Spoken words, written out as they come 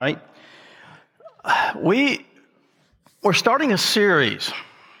right? We're starting a series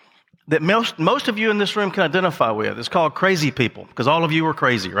that most of you in this room can identify with. It's called Crazy People, because all of you are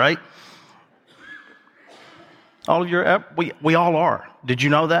crazy, right? All of you are, we all are. Did you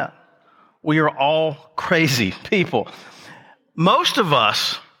know that? We are all crazy people. Most of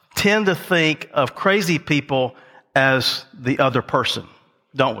us tend to think of crazy people as the other person,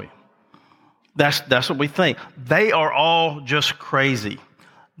 don't we? That's what we think. They are all just crazy.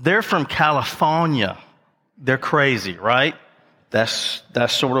 They're from California. They're crazy, right? That's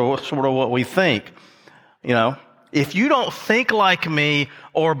sort of what we think. You know, if you don't think like me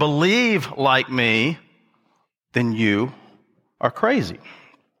or believe like me, then you are crazy.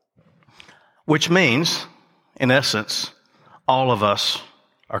 Which means, in essence, all of us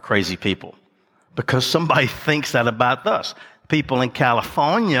are crazy people because somebody thinks that about us. People in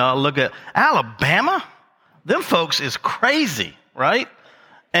California look at Alabama. Them folks is crazy, right?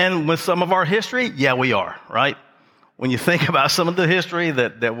 And with some of our history, yeah, we are, right? When you think about some of the history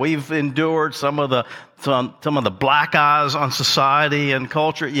that we've endured, some of the black eyes on society and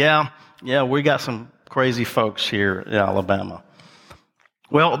culture, yeah, we got some crazy folks here in Alabama.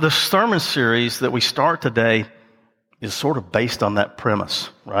 Well, the sermon series that we start today is sort of based on that premise,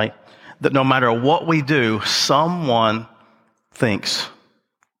 right? That no matter what we do, someone thinks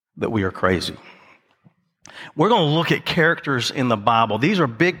that we are crazy. We're going to look at characters in the Bible. These are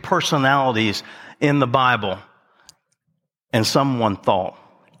big personalities in the Bible. And someone thought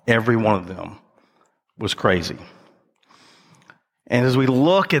every one of them was crazy. And as we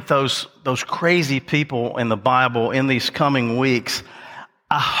look at those crazy people in the Bible in these coming weeks,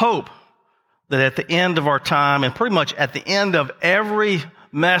 I hope that at the end of our time, and pretty much at the end of every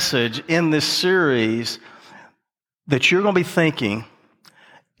message in this series, that you're going to be thinking,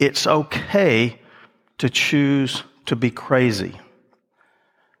 it's okay to choose to be crazy,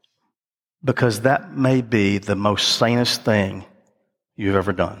 because that may be the most sanest thing you've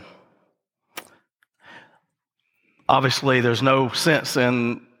ever done. Obviously, there's no sense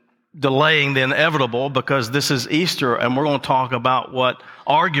in delaying the inevitable, because this is Easter, and we're going to talk about what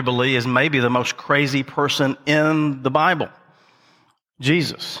arguably is maybe the most crazy person in the Bible,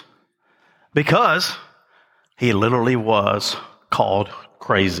 Jesus, because he literally was called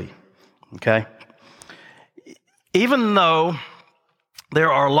crazy, okay? Even though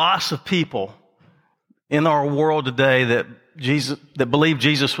there are lots of people in our world today that believe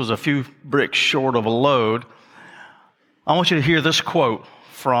Jesus was a few bricks short of a load, I want you to hear this quote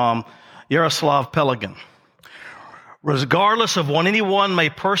from Yaroslav Pelikan. Regardless of what anyone may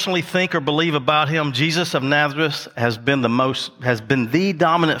personally think or believe about him, Jesus of Nazareth has been the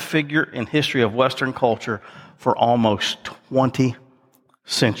dominant figure in history of Western culture for almost 20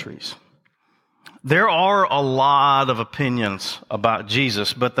 centuries. There are a lot of opinions about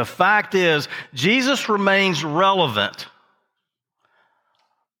Jesus, but the fact is, Jesus remains relevant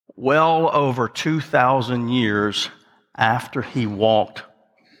well over 2,000 years after he walked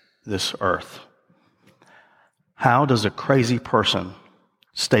this earth. How does a crazy person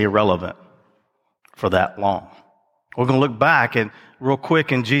stay relevant for that long? We're going to look back real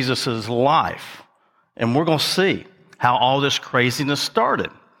quick in Jesus' life, and we're going to see how all this craziness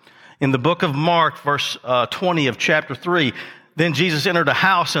started. In the book of Mark, verse 20 of chapter 3, then Jesus entered a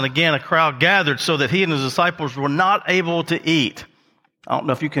house, and again a crowd gathered so that he and his disciples were not able to eat. I don't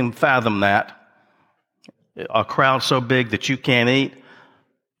know if you can fathom that. A crowd so big that you can't eat.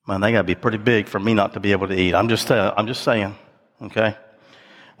 Man, they got to be pretty big for me not to be able to eat. I'm just saying, okay?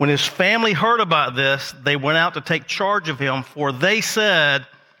 When his family heard about this, they went out to take charge of him, for they said,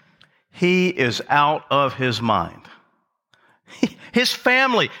 he is out of his mind. His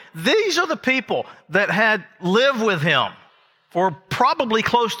family, these are the people that had lived with him for probably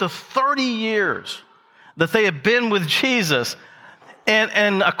close to 30 years, that they had been with Jesus.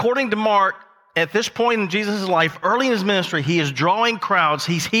 And according to Mark, at this point in Jesus' life, early in his ministry, he is drawing crowds,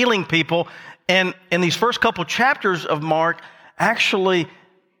 he's healing people, and in these first couple chapters of Mark, actually,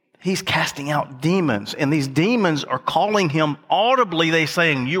 he's casting out demons, and these demons are calling him audibly, they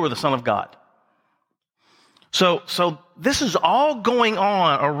saying, you are the Son of God. So this is all going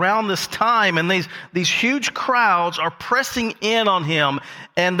on around this time, and these huge crowds are pressing in on him,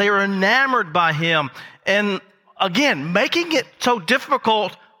 and they are enamored by him, and again, making it so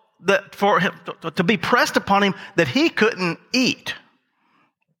difficult that for him to be pressed upon him that he couldn't eat.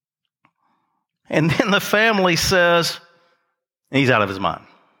 And then the family says, he's out of his mind.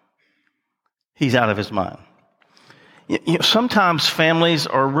 He's out of his mind. You know, sometimes families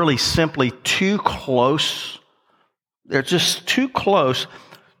are really simply too close. They're just too close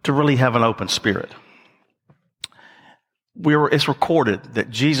to really have an open spirit. it's recorded that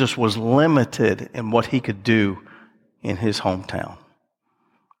Jesus was limited in what he could do in his hometown.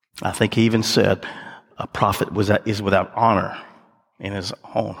 I think he even said a prophet is without honor in his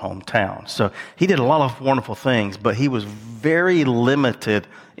own hometown. So he did a lot of wonderful things, but he was very limited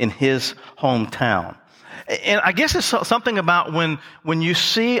in his hometown. And I guess it's something about when you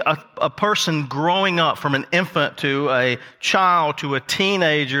see a person growing up from an infant to a child to a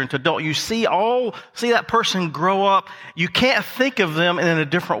teenager and to adult, you see that person grow up. You can't think of them in a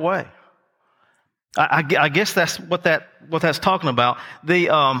different way. I guess that's what that's talking about.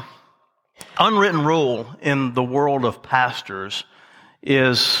 The unwritten rule in the world of pastors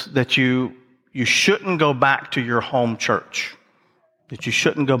is that you shouldn't go back to your home church. That you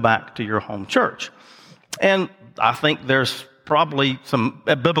shouldn't go back to your home church. And I think there's probably some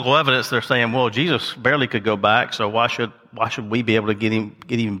biblical evidence they're saying, well, Jesus barely could go back, so why should we be able to get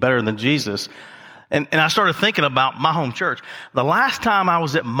even better than Jesus? And I started thinking about my home church. The last time I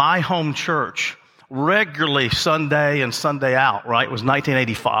was at my home church regularly Sunday in, Sunday out, right, was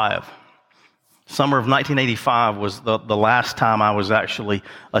 1985. Summer of 1985 was the last time I was actually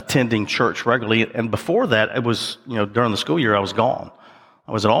attending church regularly. And before that, it was, during the school year, I was gone.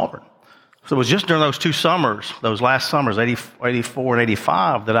 I was at Auburn. So it was just during those two summers, those last summers, 84 and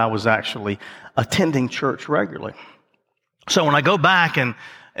 85, that I was actually attending church regularly. So when I go back and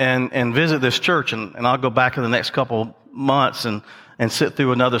visit this church, and I'll go back in the next couple months and sit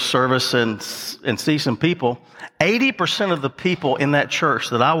through another service and see some people, 80% of the people in that church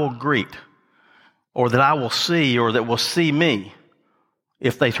that I will greet, or that I will see, or that will see me,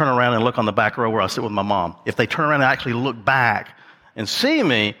 if they turn around and look on the back row where I sit with my mom, if they turn around and actually look back and see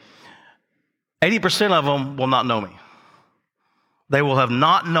me, 80% of them will not know me. They will have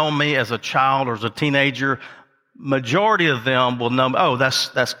not known me as a child or as a teenager. Majority of them will know, oh,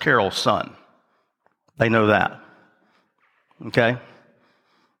 that's Carol's son. They know that. Okay?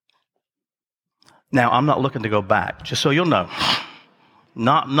 Now, I'm not looking to go back, just so you'll know.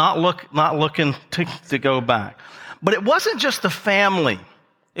 Not looking to go back. But it wasn't just the family.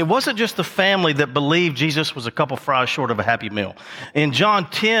 It wasn't just the family that believed Jesus was a couple fries short of a happy meal. In John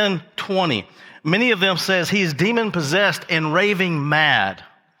 10:20, many of them says he is demon-possessed and raving mad.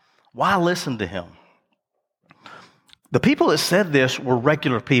 Why listen to him? The people that said this were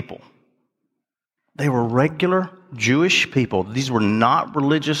regular people. They were regular Jewish people. These were not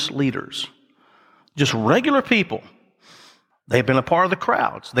religious leaders. Just regular people. They had been a part of the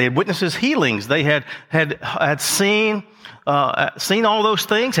crowds. They had witnessed his healings. They had seen all those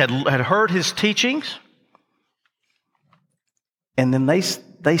things, had heard his teachings. And then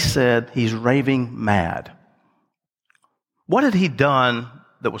they said he's raving mad. What had he done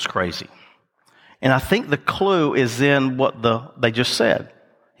that was crazy? And I think the clue is in what they just said.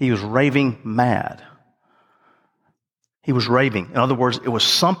 He was raving mad. He was raving. In other words, it was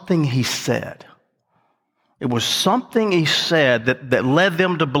something he said. It was something he said that led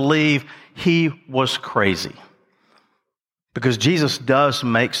them to believe he was crazy. Because Jesus does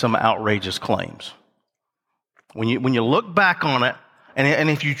make some outrageous claims. When you look back on it, and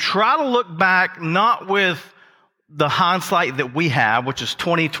if you try to look back not with the hindsight that we have, which is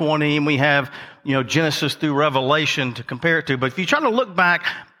 2020, and we have Genesis through Revelation to compare it to, but if you try to look back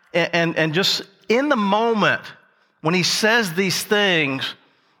and just in the moment when he says these things,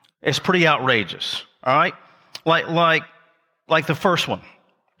 it's pretty outrageous. All right, like the first one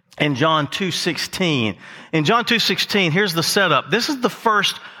in John 2:16. In John 2:16, here's the setup. This is the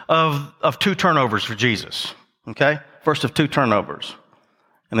first of two turnovers for Jesus. Okay, first of two turnovers,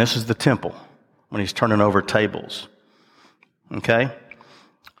 and this is the temple when he's turning over tables. Okay,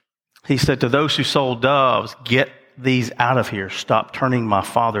 he said to those who sold doves, "Get these out of here. Stop turning my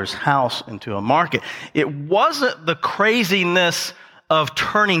Father's house into a market." It wasn't the craziness of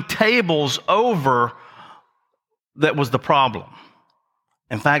turning tables over that was the problem.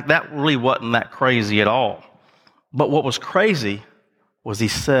 In fact, that really wasn't that crazy at all. But what was crazy was he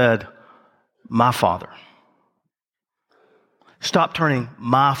said, "My Father." Stop turning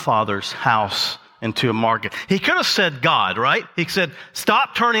my Father's house into a market. He could have said God, right? He said,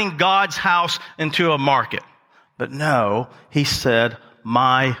 stop turning God's house into a market. But no, he said,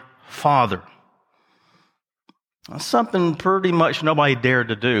 my Father. That's something pretty much nobody dared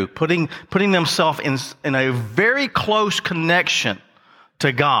to do. Putting themselves in a very close connection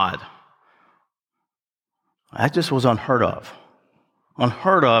to God. That just was unheard of.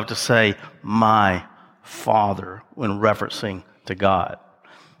 Unheard of to say, my Father, when referencing to God.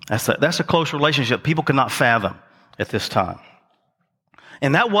 That's a close relationship people could not fathom at this time.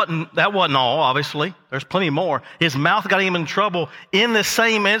 And that wasn't all, obviously. There's plenty more. His mouth got him in trouble in the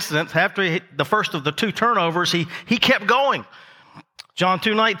same instance. After the first of the 2 turnovers, he kept going. John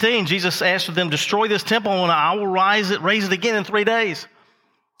 2:19, Jesus answered them, destroy this temple and I will raise it again in 3 days.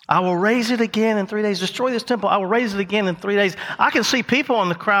 I will raise it again in 3 days. Destroy this temple. I will raise it again in 3 days. I can see people in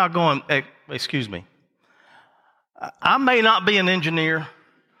the crowd going, hey, excuse me. I may not be an engineer,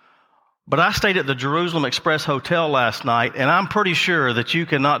 but I stayed at the Jerusalem Express Hotel last night, and I'm pretty sure that you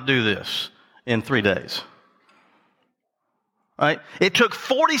cannot do this in 3 days. Right? It took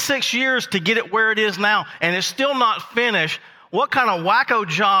 46 years to get it where it is now, and it's still not finished. What kind of wacko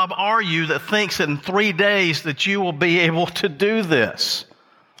job are you that thinks in 3 days that you will be able to do this?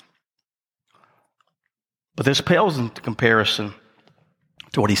 But this pales in comparison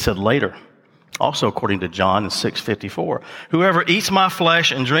to what he said later. Also according to John in 6:54. Whoever eats my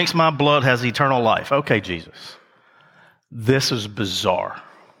flesh and drinks my blood has eternal life. Okay, Jesus. This is bizarre.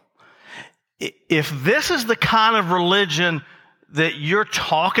 If this is the kind of religion that you're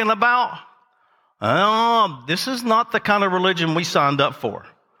talking about, this is not the kind of religion we signed up for.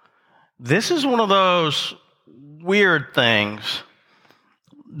 This is one of those weird things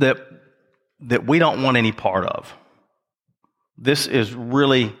that we don't want any part of. This is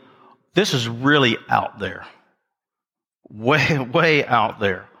really out there. Way out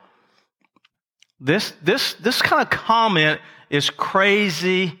there. This kind of comment is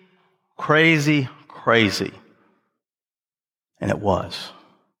crazy. And it was.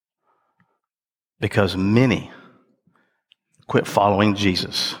 Because many quit following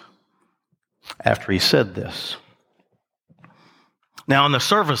Jesus after he said this. Now, on the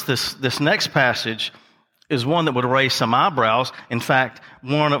surface, this next passage is one that would raise some eyebrows. In fact,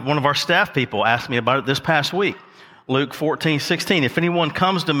 one of our staff people asked me about it this past week. Luke 14:16. If anyone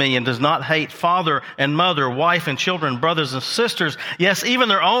comes to me and does not hate father and mother, wife and children, brothers and sisters, yes, even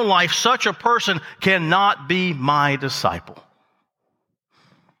their own life, such a person cannot be my disciple.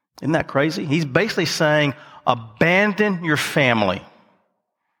 Isn't that crazy? He's basically saying, abandon your family.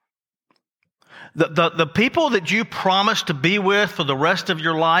 The people that you promised to be with for the rest of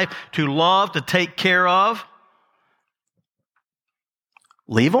your life, to love, to take care of,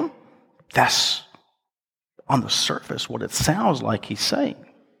 leave them? That's on the surface what it sounds like he's saying.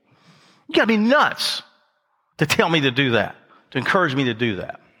 You got to be nuts to tell me to do that, to encourage me to do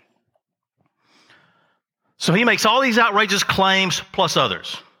that. So he makes all these outrageous claims plus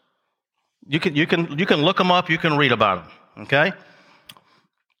others. You can look them up, you can read about them, okay?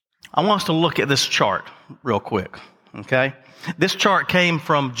 I want us to look at this chart real quick, okay? This chart came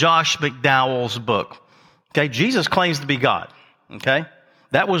from Josh McDowell's book, okay? Jesus claims to be God, okay?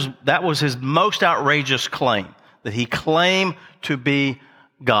 That was his most outrageous claim, that he claimed to be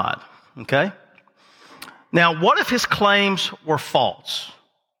God, okay? Now, what if his claims were false?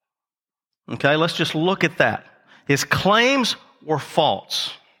 Okay, let's just look at that. His claims were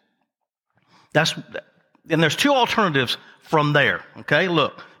false. And there's 2 alternatives from there, okay?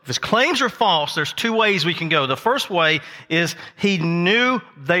 Look. If his claims are false, there's 2 ways we can go. The first way is he knew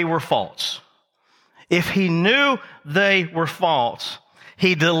they were false. If he knew they were false,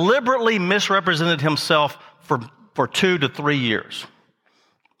 he deliberately misrepresented himself for 2 to 3 years.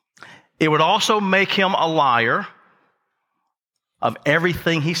 It would also make him a liar of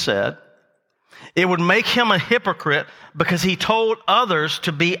everything he said. It would make him a hypocrite because he told others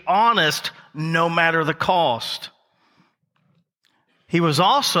to be honest no matter the cost. It would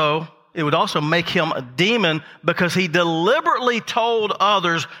also make him a demon because he deliberately told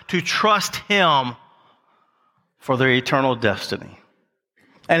others to trust him for their eternal destiny.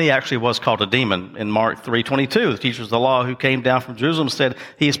 And he actually was called a demon in Mark 3:22. The teachers of the law who came down from Jerusalem said,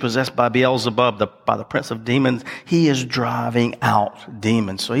 he is possessed by Beelzebub, by the prince of demons. He is driving out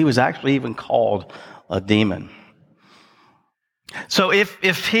demons. So he was actually even called a demon. So if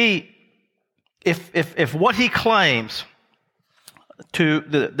what he claims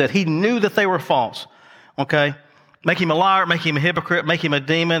that he knew that they were false, okay, make him a liar, make him a hypocrite, make him a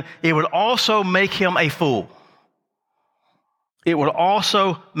demon, it would also make him a fool. It would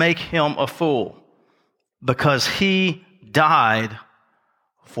also make him a fool because he died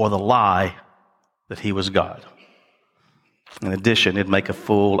for the lie that he was God. In addition, it'd make a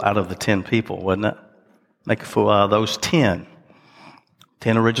fool out of the 10 people, wouldn't it? Make a fool out of those 10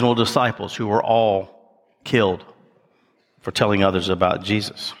 original disciples who were all killed for telling others about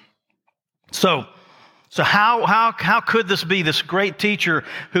Jesus. So how could this be? This great teacher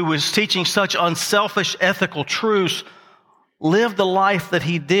who was teaching such unselfish ethical truths lived the life that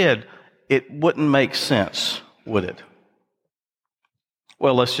he did? It wouldn't make sense, would it?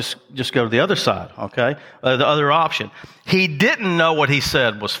 Well, let's just go to the other side, okay? The other option. He didn't know what he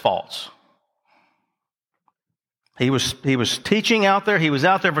said was false. He was teaching out there. He was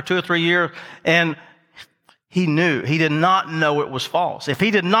out there for 2 or 3 years, and he did not know it was false. If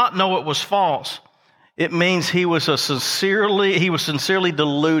he did not know it was false, it means he was sincerely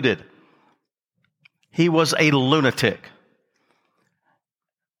deluded. He was a lunatic.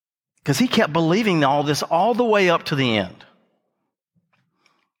 Because he kept believing all this all the way up to the end.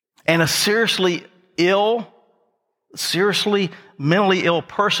 And a seriously mentally ill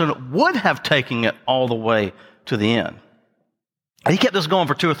person would have taken it all the way to the end. And he kept this going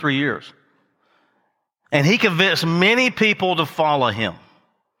for 2 or 3 years. And he convinced many people to follow him.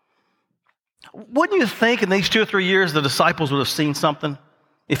 Wouldn't you think in these 2 or 3 years the disciples would have seen something?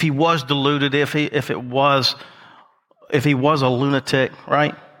 If he was deluded, if he was a lunatic,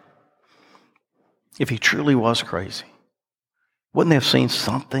 right? If he truly was crazy. Wouldn't they have seen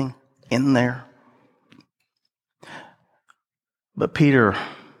something in there? But Peter,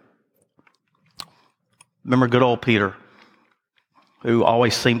 remember good old Peter, who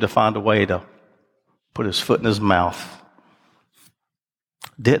always seemed to find a way to put his foot in his mouth,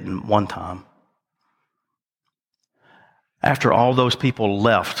 didn't one time. After all those people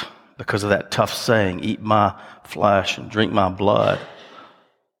left because of that tough saying, eat my flesh and drink my blood,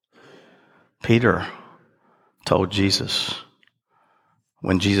 Peter told Jesus,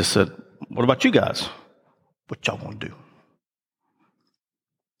 when Jesus said, what about you guys? What y'all gonna do?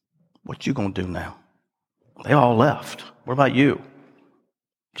 What you gonna do now? They all left. What about you?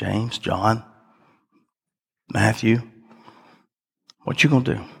 James, John, Matthew, what you gonna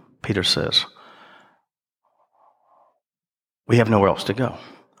do? Peter says, we have nowhere else to go.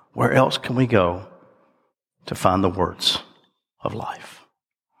 Where else can we go to find the words of life?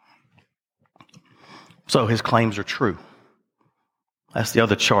 So his claims are true. That's the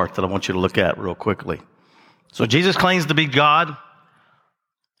other chart that I want you to look at real quickly. So Jesus claims to be God,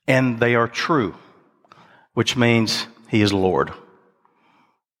 and they are true, which means he is Lord.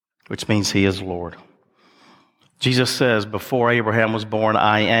 Which means he is Lord. Jesus says, before Abraham was born,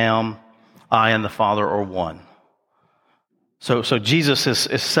 I and the Father are one. So Jesus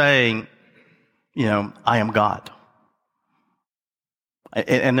is saying, I am God.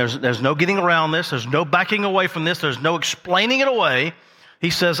 And there's no getting around this. There's no backing away from this. There's no explaining it away. He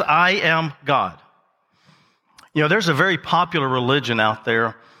says, I am God. There's a very popular religion out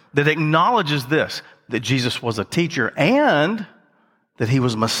there that acknowledges this, that Jesus was a teacher and that he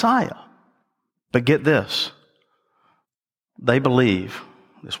was Messiah. But get this. They believe,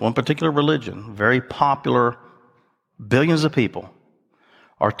 this one particular religion, very popular, billions of people,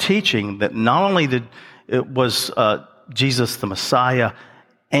 are teaching that not only did it was Jesus the Messiah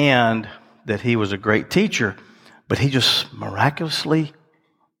and that he was a great teacher, but he just miraculously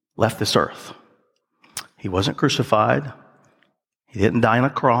left this earth. He wasn't crucified. He didn't die on a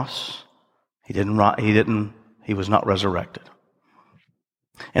cross. He was not resurrected.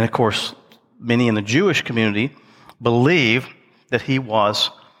 And of course, many in the Jewish community believe that he was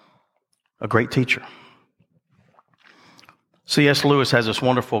a great teacher. C.S. Lewis has this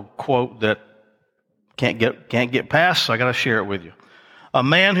wonderful quote that can't get past, so I got to share it with you. A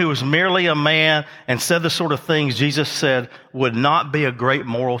man who was merely a man and said the sort of things Jesus said would not be a great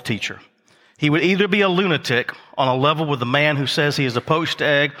moral teacher. He would either be a lunatic on a level with the man who says he is a poached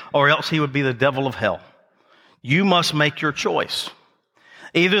egg, or else he would be the devil of hell. You must make your choice.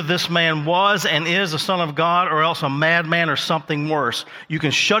 Either this man was and is a son of God, or else a madman or something worse. You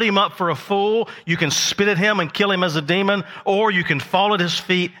can shut him up for a fool, you can spit at him and kill him as a demon, or you can fall at his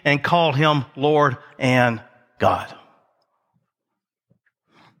feet and call him Lord and God.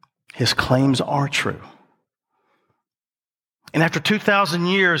 His claims are true. And after 2,000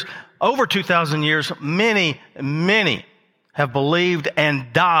 years, over 2,000 years, many have believed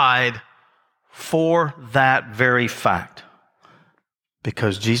and died for that very fact.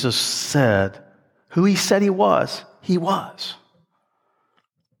 Because Jesus said who he said he was.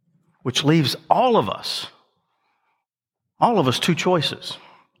 Which leaves all of us two choices.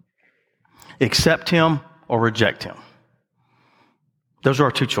 Accept him or reject him. Those are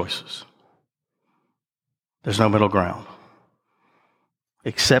our two choices. There's no middle ground.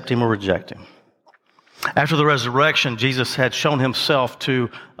 Accept him or reject him. After the resurrection, Jesus had shown himself to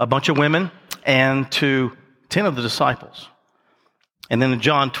a bunch of women and to 10 of the disciples. And then in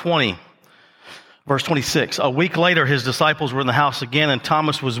John 20, verse 26, a week later, his disciples were in the house again, and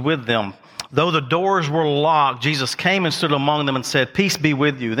Thomas was with them. Though the doors were locked, Jesus came and stood among them and said, peace be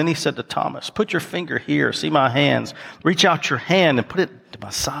with you. Then he said to Thomas, put your finger here, see my hands. Reach out your hand and put it to my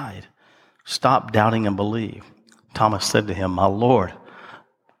side. Stop doubting and believe. Thomas said to him, my Lord,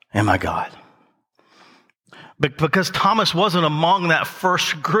 and my God. Because Thomas wasn't among that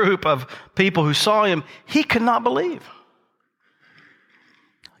first group of people who saw him, he could not believe.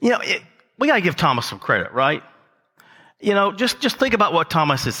 We got to give Thomas some credit, right? Just think about what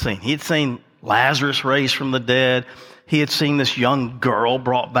Thomas had seen. He had seen Lazarus raised from the dead. He had seen this young girl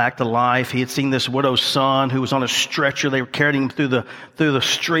brought back to life. He had seen this widow's son who was on a stretcher. They were carrying him through the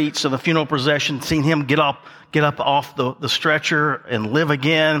streets of the funeral procession, seen him get up off the stretcher and live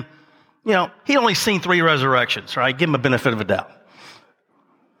again. He'd only seen 3 resurrections, right? Give him a benefit of a doubt.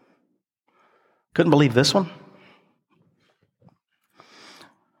 Couldn't believe this one.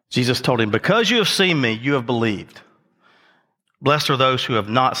 Jesus told him, because you have seen me, you have believed. Blessed are those who have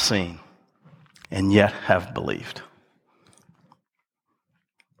not seen and yet have believed.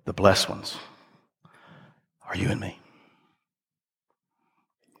 The blessed ones are you and me.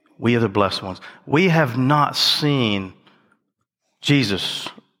 We are the blessed ones. We have not seen Jesus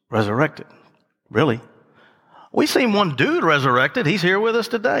resurrected, really. We've seen one dude resurrected. He's here with us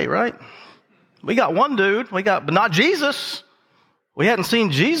today, right? We got one dude, but not Jesus. We hadn't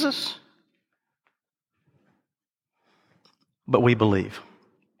seen Jesus. But we believe.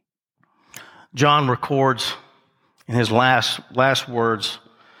 John records in his last words,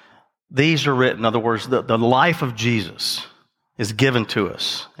 these are written. In other words, the life of Jesus is given to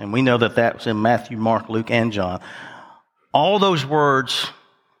us. And we know that was in Matthew, Mark, Luke, and John. All those words,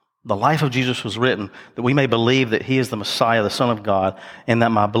 the life of Jesus was written that we may believe that he is the Messiah, the Son of God, and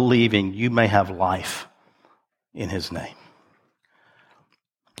that by believing you may have life in his name.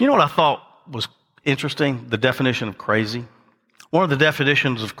 You know what I thought was interesting? The definition of crazy. One of the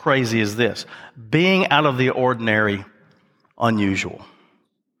definitions of crazy is this: being out of the ordinary, unusual.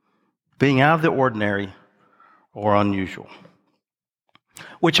 Being out of the ordinary or unusual.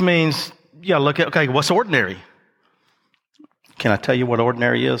 Which means, what's ordinary? Can I tell you what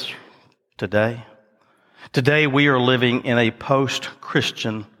ordinary is today? Today we are living in a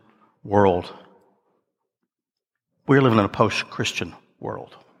post-Christian world. We're living in a post-Christian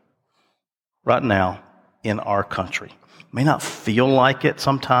world right now in our country. It may not feel like it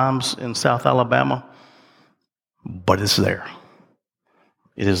sometimes in South Alabama, but it's there.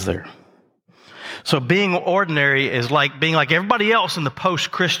 It is there. So being ordinary is like being like everybody else in the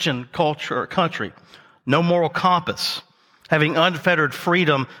post-Christian culture or country. No moral compass. Having unfettered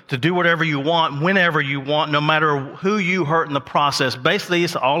freedom to do whatever you want, whenever you want, no matter who you hurt in the process. Basically,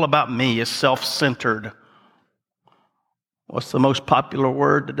 it's all about me. It's self-centered. What's the most popular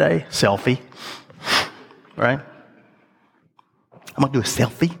word today? Selfie. Right? I'm going to do a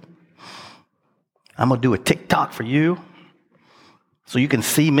selfie. I'm going to do a TikTok for you so you can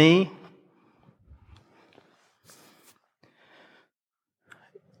see me.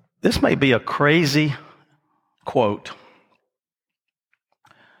 This may be a crazy quote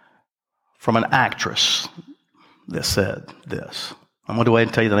from an actress that said this. I'm going to go ahead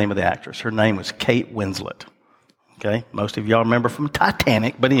and tell you the name of the actress. Her name was Kate Winslet. Okay? Most of y'all remember from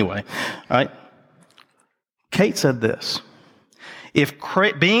Titanic, but anyway. All right? Kate said this: if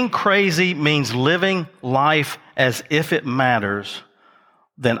being crazy means living life as if it matters,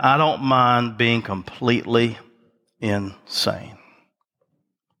 then I don't mind being completely insane.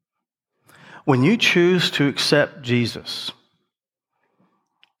 When you choose to accept Jesus,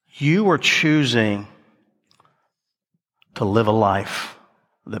 you are choosing to live a life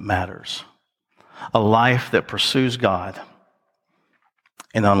that matters, a life that pursues God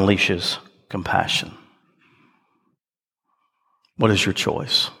and unleashes compassion. What is your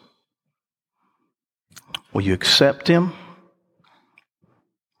choice? Will you accept him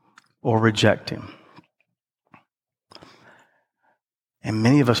or reject him? And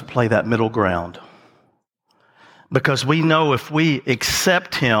many of us play that middle ground because we know if we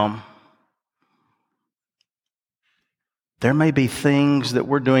accept him, there may be things that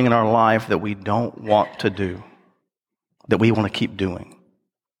we're doing in our life that we don't want to do, that we want to keep doing.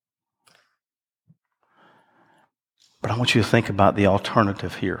 But I want you to think about the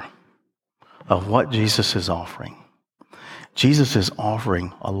alternative here of what Jesus is offering. Jesus is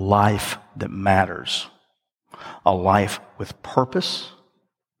offering a life that matters, a life with purpose,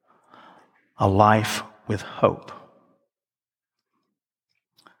 a life with hope.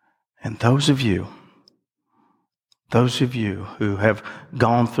 And those of you who have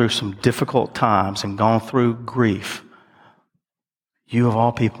gone through some difficult times and gone through grief, you of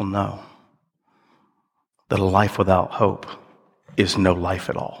all people know that a life without hope is no life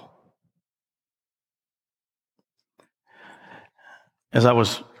at all. As I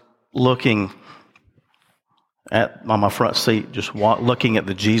was looking on my front seat, just looking at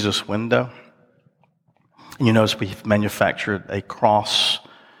the Jesus window, and you notice we've manufactured a cross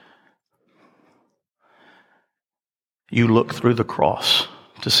you look through the cross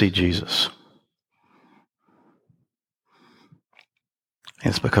to see Jesus. And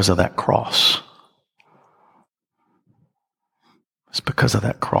it's because of that cross. It's because of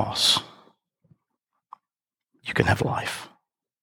that cross you can have life.